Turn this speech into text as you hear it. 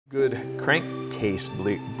Good crankcase All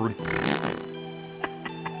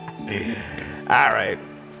right.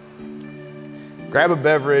 Grab a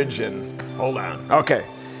beverage and hold on. Okay.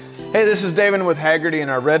 Hey, this is Davin with Hagerty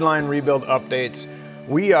and our Redline Rebuild updates.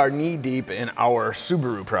 We are knee deep in our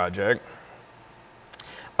Subaru project.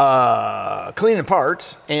 Cleaning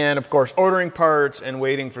parts and of course ordering parts and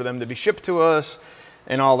waiting for them to be shipped to us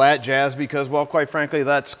and all that jazz because, well, quite frankly,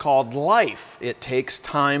 that's called life. It takes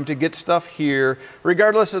time to get stuff here,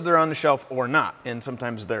 regardless if they're on the shelf or not, and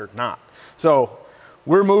sometimes they're not. So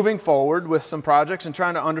we're moving forward with some projects and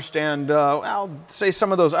trying to understand, I'll say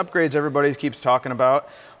some of those upgrades everybody keeps talking about,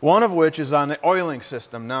 one of which is on the oiling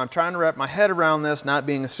system. Now I'm trying to wrap my head around this, not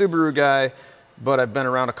being a Subaru guy, but I've been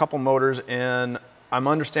around a couple motors and I'm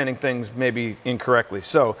understanding things maybe incorrectly.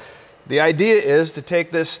 So the idea is to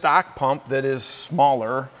take this stock pump that is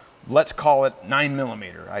smaller, let's call it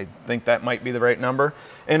 9mm, I think that might be the right number,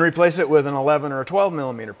 and replace it with an 11 or a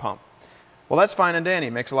 12mm pump. Well, that's fine and dandy,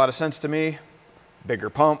 makes a lot of sense to me. Bigger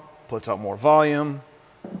pump, puts out more volume,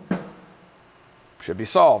 should be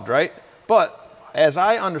solved, right? But as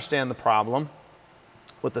I understand the problem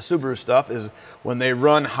with the Subaru stuff is when they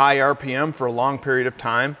run high RPM for a long period of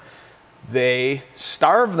time, they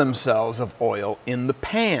starve themselves of oil in the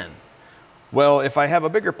pan. Well, if I have a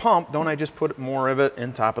bigger pump, don't I just put more of it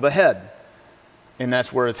in top of the head? And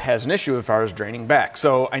that's where it has an issue as far as draining back.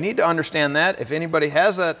 So I need to understand that. If anybody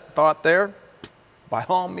has that thought there, by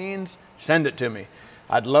all means, send it to me.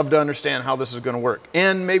 I'd love to understand how this is going to work.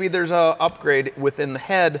 And maybe there's an upgrade within the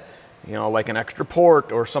head, you know, like an extra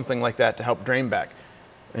port or something like that to help drain back.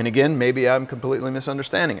 And again, maybe I'm completely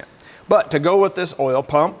misunderstanding it. But to go with this oil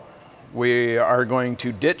pump, we are going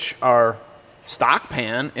to ditch our stock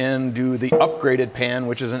pan and do the upgraded pan,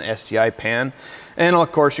 which is an STI pan. And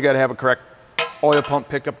of course, you got to have a correct oil pump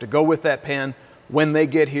pickup to go with that pan. When they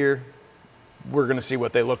get here, we're going to see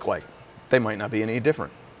what they look like. They might not be any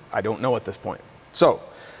different. I don't know at this point. So,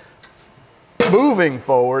 moving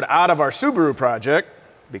forward out of our Subaru project,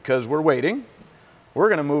 because we're waiting, we're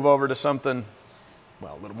going to move over to something,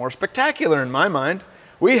 well, a little more spectacular in my mind.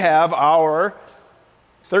 We have our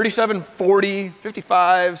 37, 40,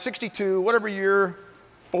 55, 62, whatever your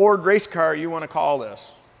Ford race car you want to call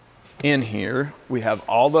this. In here, we have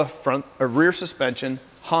all the front or rear suspension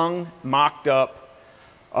hung, mocked up,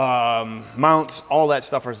 mounts, all that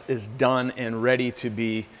stuff is done and ready to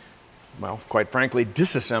be, well, quite frankly,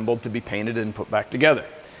 disassembled to be painted and put back together.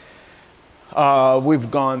 We've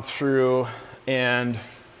gone through and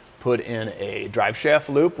put in a drive shaft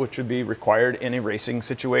loop, which would be required in a racing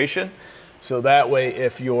situation. So that way,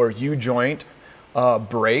 if your U-joint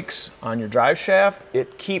breaks on your drive shaft,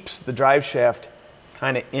 it keeps the drive shaft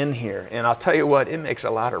kind of in here. And I'll tell you what, it makes a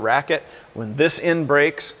lot of racket when this end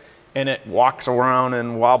breaks and it walks around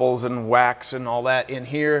and wobbles and whacks and all that in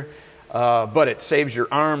here. But it saves your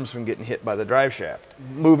arms from getting hit by the drive shaft.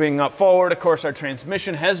 Moving up forward, of course, our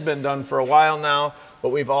transmission has been done for a while now, but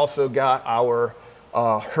we've also got our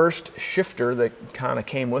Hurst shifter that kind of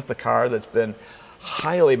came with the car that's been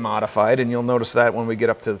highly modified, and you'll notice that when we get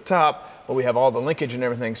up to the top, but we have all the linkage and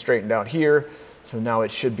everything straightened out here, so now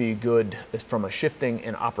it should be good from a shifting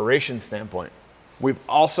and operation standpoint. We've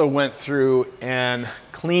also went through and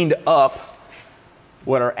cleaned up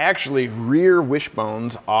what are actually rear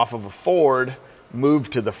wishbones off of a Ford,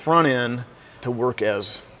 moved to the front end to work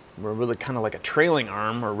as really kind of like a trailing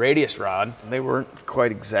arm or radius rod. They weren't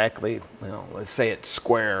quite exactly, you know, let's say it's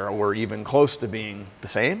square or even close to being the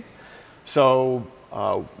same. So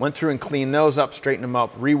went through and cleaned those up, straightened them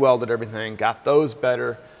up, re-welded everything, got those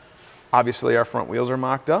better. Obviously our front wheels are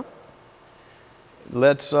mocked up.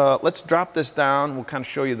 Let's drop this down. We'll kind of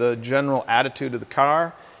show you the general attitude of the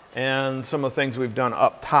car and some of the things we've done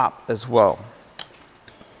up top as well.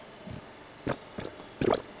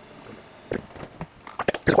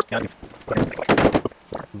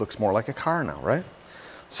 Looks more like a car now, right?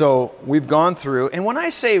 So we've gone through, and when I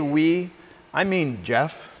say we, I mean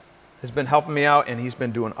Jeff has been helping me out, and he's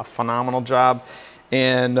been doing a phenomenal job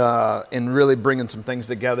and really bringing some things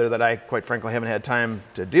together that I, quite frankly, haven't had time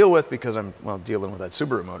to deal with because I'm, well, dealing with that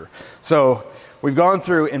Subaru motor. So we've gone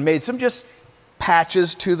through and made some just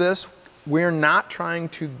patches to this. We're not trying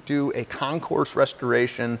to do a concourse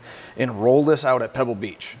restoration and roll this out at Pebble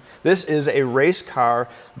Beach. This is a race car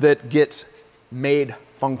that gets made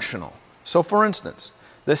functional. So for instance,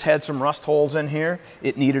 this had some rust holes in here.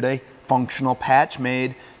 It needed a functional patch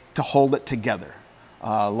made to hold it together.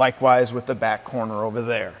 Likewise with the back corner over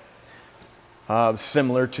there.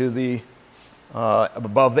 Similar to the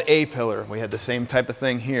above the A-pillar, we had the same type of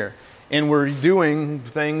thing here. And we're doing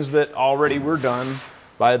things that already were done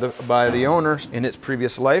by the owner in its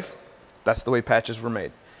previous life. That's the way patches were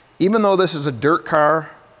made. even though this is a dirt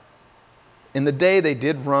car, in the day they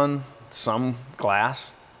did run some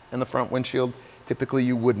glass in the front windshield. Typically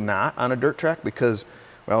you would not on a dirt track because,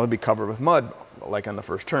 well, it'd be covered with mud like on the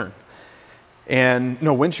first turn. And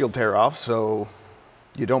no windshield tear off, so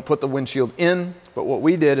you don't put the windshield in, but what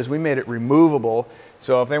we did is we made it removable.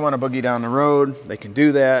 So if they want to boogie down the road, they can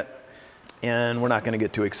do that. And we're not going to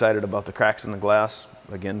get too excited about the cracks in the glass,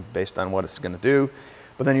 again, based on what it's going to do.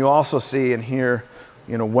 But then you also see in here,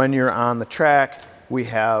 you know, when you're on the track, we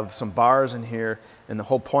have some bars in here. And the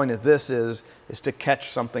whole point of this is to catch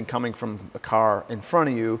something coming from the car in front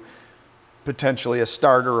of you, potentially a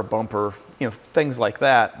starter, a bumper, you know, things like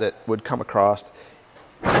that that would come across.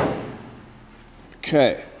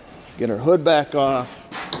 Okay, get our hood back off.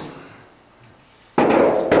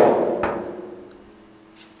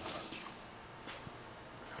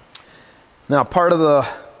 Now, part of the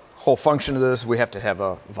whole function of this, we have to have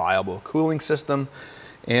a viable cooling system,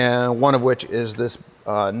 and one of which is this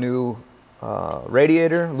new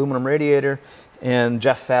radiator, aluminum radiator, and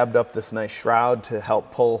Jeff fabbed up this nice shroud to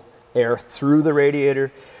help pull air through the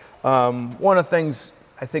radiator. One of the things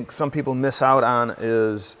I think some people miss out on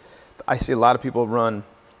is I see a lot of people run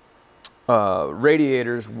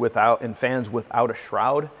radiators and fans without a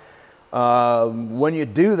shroud. When you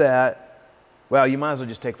do that, well, you might as well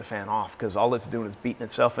just take the fan off because all it's doing is beating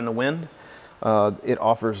itself in the wind. It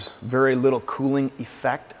offers very little cooling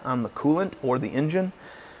effect on the coolant or the engine.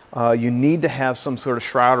 You need to have some sort of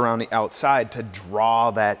shroud around the outside to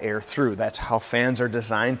draw that air through. That's how fans are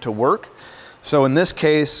designed to work. So in this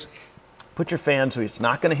case, put your fan so it's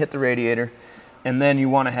not going to hit the radiator, and then you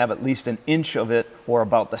want to have at least an inch of it or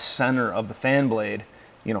about the center of the fan blade,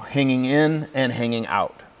 you know, hanging in and hanging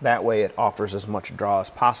out. That way it offers as much draw as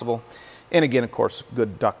possible. And again, of course,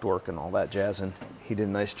 good duct work and all that jazz, and he did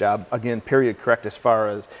a nice job. Again, period correct as far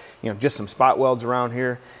as, you know, just some spot welds around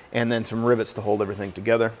here and then some rivets to hold everything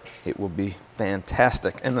together. It will be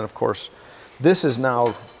fantastic. And then, of course, this is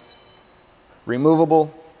now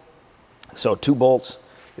removable. So 2 bolts,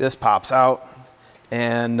 this pops out,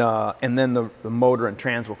 and then the motor and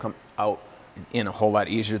trans will come out in a whole lot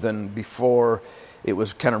easier than before. It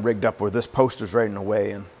was kind of rigged up where this poster's right in the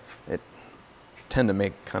way, and it tend to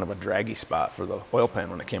make kind of a draggy spot for the oil pan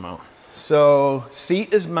when it came out. So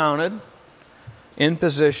seat is mounted in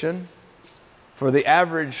position for the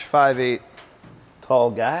average 5'8"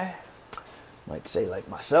 tall guy, might say like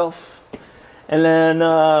myself. And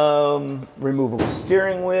then removable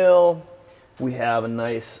steering wheel. We have a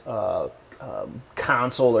nice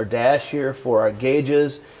console or dash here for our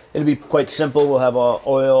gauges. It'll be quite simple. We'll have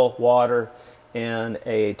oil, water, and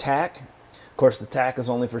a tach. Of course, the tach is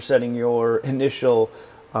only for setting your initial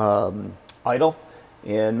idle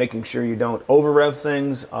and making sure you don't over rev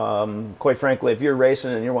things. Quite frankly, if you're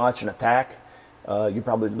racing and you're watching a tach, you're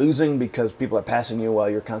probably losing because people are passing you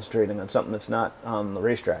while you're concentrating on something that's not on the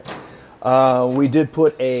racetrack. We did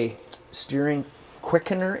put a steering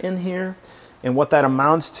quickener in here, and what that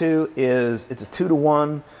amounts to is it's a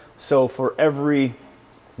 2-to-1. So for every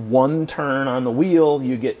 1 turn on the wheel,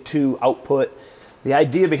 you get 2 output. The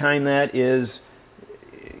idea behind that is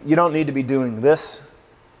you don't need to be doing this.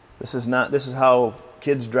 This is how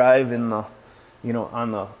kids drive in the, you know,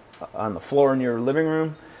 on the floor in your living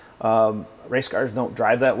room. Race cars don't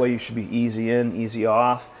drive that way. You should be easy in, easy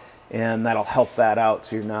off, and that'll help that out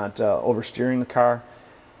so you're not oversteering the car.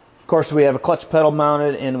 Of course, we have a clutch pedal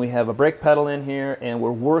mounted, and we have a brake pedal in here, and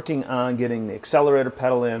we're working on getting the accelerator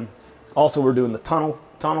pedal in. Also, we're doing the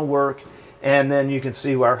tunnel work, and then you can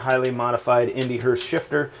see our highly modified Indy Hearst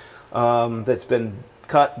shifter that's been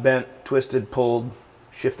cut, bent, twisted, pulled,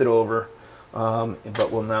 shifted over, but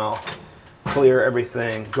will now clear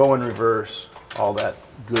everything, go in reverse, all that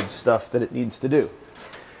good stuff that it needs to do.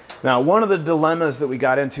 Now, one of the dilemmas that we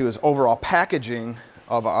got into is overall packaging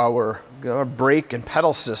of our brake and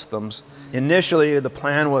pedal systems. Initially, the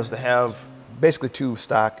plan was to have basically 2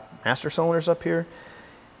 stock master cylinders up here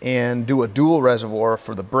and do a dual reservoir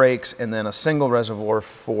for the brakes and then a single reservoir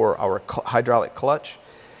for our hydraulic clutch.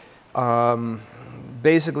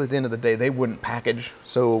 Basically, at the end of the day, they wouldn't package,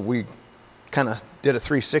 so we kind of did a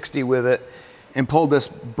 360 with it and pulled this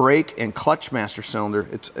brake and clutch master cylinder.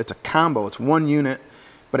 It's a combo. It's 1 unit,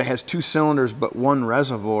 but it has 2 cylinders but 1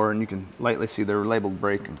 reservoir, and you can lightly see they're labeled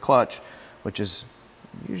brake and clutch, which is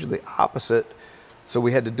usually opposite. So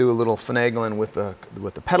we had to do a little finagling with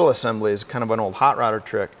the pedal assembly. It's kind of an old hot rodder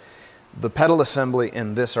trick. The pedal assembly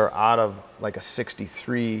in this are out of like a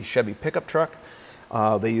 63 Chevy pickup truck.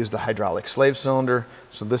 They use the hydraulic slave cylinder,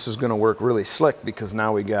 so this is going to work really slick because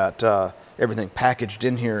now we got everything packaged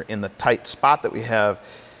in here in the tight spot that we have,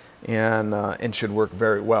 and should work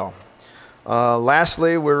very well.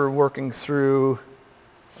 Lastly, we're working through,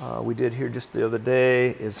 we did here just the other day,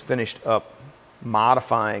 is finished up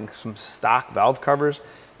modifying some stock valve covers.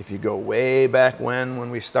 If you go way back when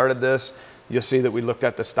we started this, you'll see that we looked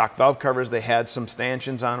at the stock valve covers. They had some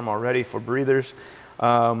stanchions on them already for breathers,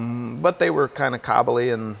 but they were kind of cobbly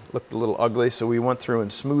and looked a little ugly. So we went through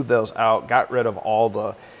and smoothed those out, got rid of all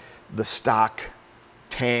the stock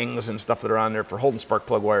tangs and stuff that are on there for holding spark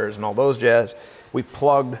plug wires and all those jazz. We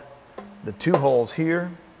plugged the 2 holes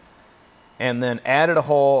here and then added a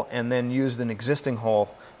hole and then used an existing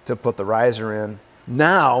hole to put the riser in.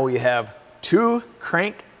 Now we have 2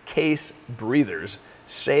 crankcase breathers.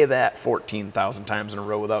 Say that 14,000 times in a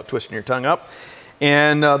row without twisting your tongue up.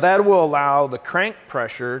 And that will allow the crank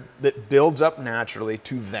pressure that builds up naturally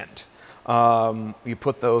to vent. You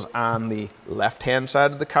put those on the left-hand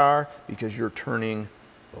side of the car because you're turning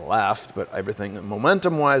left, but everything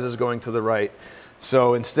momentum-wise is going to the right.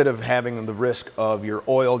 So instead of having the risk of your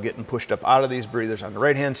oil getting pushed up out of these breathers on the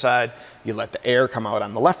right-hand side, you let the air come out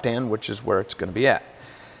on the left hand, which is where it's going to be at.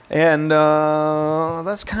 And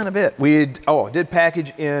that's kind of it. We did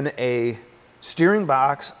package in a steering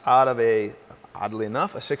box out of a, oddly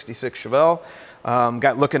enough, a 66 Chevelle.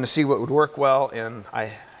 Got looking to see what would work well, and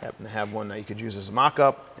I happen to have one that you could use as a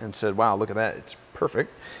mock-up and said, wow, look at that, it's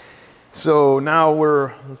perfect. So now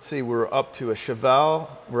we're, let's see, we're up to a Chevelle,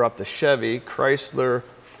 we're up to Chevy, Chrysler,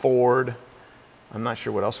 Ford. I'm not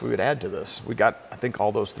sure what else we would add to this. We got, I think,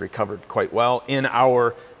 all those 3 covered quite well in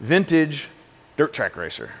our vintage dirt track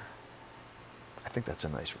racer. I think that's a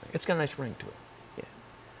nice ring. It's got a nice ring to it. Yeah.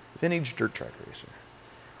 Vintage dirt track racer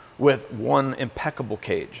with 1 impeccable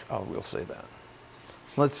cage. Oh, we'll say that.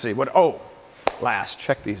 Let's see what, last,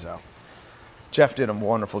 check these out. Jeff did a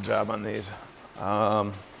wonderful job on these.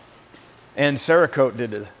 And Cerakote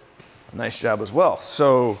did a nice job as well.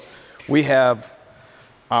 So we have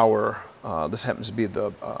our, this happens to be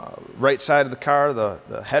the right side of the car,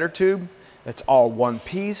 the header tube. It's all one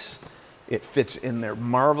piece. It fits in there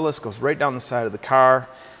marvelous, goes right down the side of the car.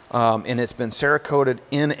 And it's been Cerakoted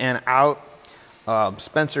in and out.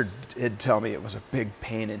 Spencer did tell me it was a big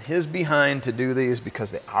pain in his behind to do these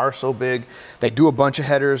because they are so big. They do a bunch of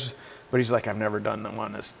headers, but he's like, I've never done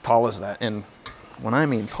one as tall as that. And when I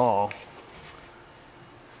mean tall,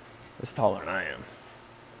 it's taller than I am.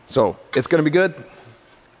 So it's gonna be good.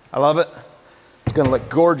 I love it. It's gonna look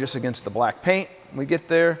gorgeous against the black paint when we get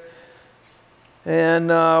there. And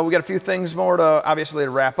we got a few things more to, obviously, to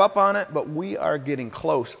wrap up on it, but we are getting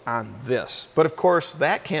close on this. But of course,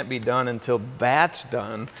 that can't be done until that's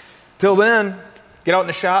done. Till then, get out in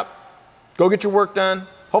the shop, go get your work done.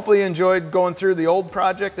 Hopefully you enjoyed going through the old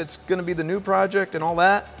project that's gonna be the new project and all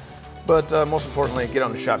that. But most importantly, get out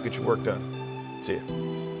in the shop, get your work done. See you.